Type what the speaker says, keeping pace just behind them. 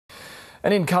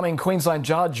An incoming Queensland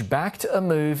judge backed a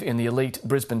move in the elite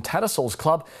Brisbane Tattersall's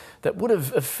club that would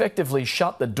have effectively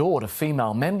shut the door to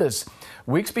female members.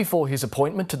 Weeks before his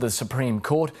appointment to the Supreme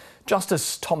Court,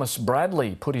 Justice Thomas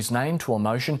Bradley put his name to a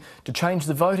motion to change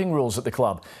the voting rules at the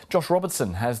club. Josh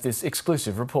Robertson has this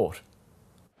exclusive report.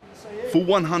 For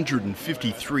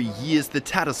 153 years, the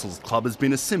Tattersall's club has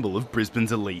been a symbol of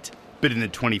Brisbane's elite. But in the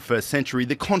 21st century,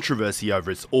 the controversy over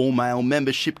its all-male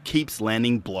membership keeps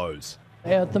landing blows.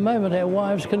 At the moment, our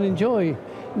wives can enjoy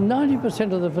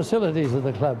 90% of the facilities of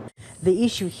the club. The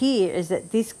issue here is that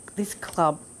this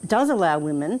club does allow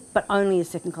women, but only as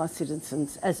second-class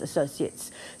citizens, as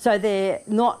associates. So they're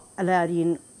not allowed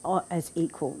in as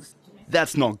equals.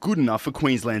 That's not good enough for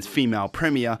Queensland's female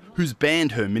premier, who's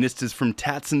banned her ministers from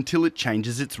Tats until it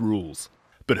changes its rules.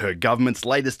 But her government's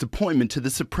latest appointment to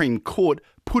the Supreme Court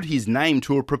put his name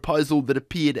to a proposal that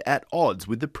appeared at odds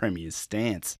with the premier's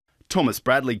stance. Thomas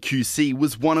Bradley QC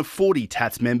was one of 40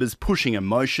 Tats members pushing a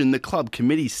motion the club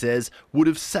committee says would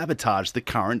have sabotaged the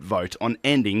current vote on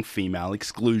ending female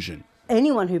exclusion.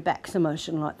 Anyone who backs a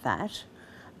motion like that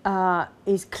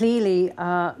is clearly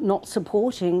not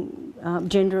supporting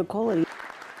gender equality.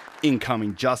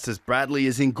 Incoming Justice Bradley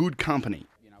is in good company.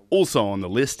 Also on the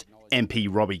list, MP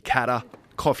Robbie Katter,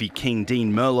 Coffee King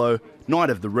Dean Merlo, Knight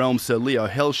of the Realm Sir Leo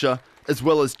Helsher, as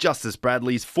well as Justice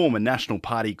Bradley's former National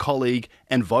Party colleague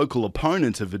and vocal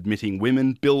opponent of admitting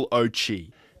women, Bill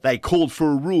O'Chee. They called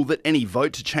for a rule that any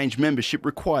vote to change membership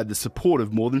required the support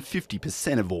of more than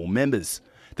 50% of all members.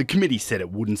 The committee said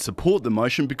it wouldn't support the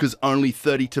motion because only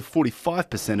 30 to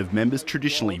 45% of members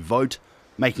traditionally vote,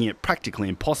 making it practically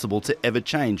impossible to ever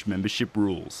change membership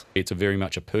rules. It's very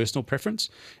much a personal preference,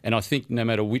 and I think no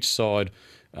matter which side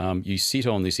you sit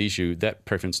on this issue, that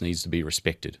preference needs to be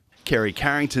respected. Kerry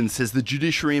Carrington says the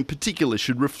judiciary in particular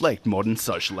should reflect modern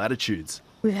social attitudes.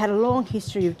 We've had a long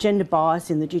history of gender bias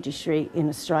in the judiciary in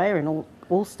Australia, in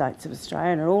all states of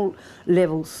Australia and at all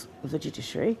levels of the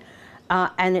judiciary,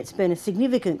 and it's been a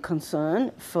significant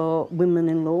concern for women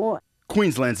in law.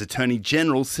 Queensland's Attorney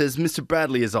General says Mr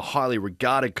Bradley is a highly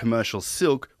regarded commercial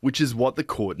silk, which is what the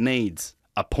court needs.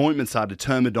 Appointments are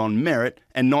determined on merit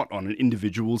and not on an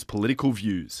individual's political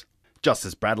views.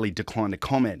 Justice Bradley declined to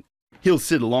comment. He'll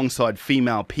sit alongside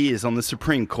female peers on the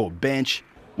Supreme Court bench.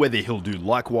 Whether he'll do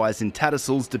likewise in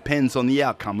Tattersalls depends on the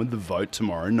outcome of the vote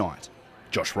tomorrow night.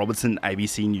 Josh Robertson,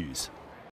 ABC News.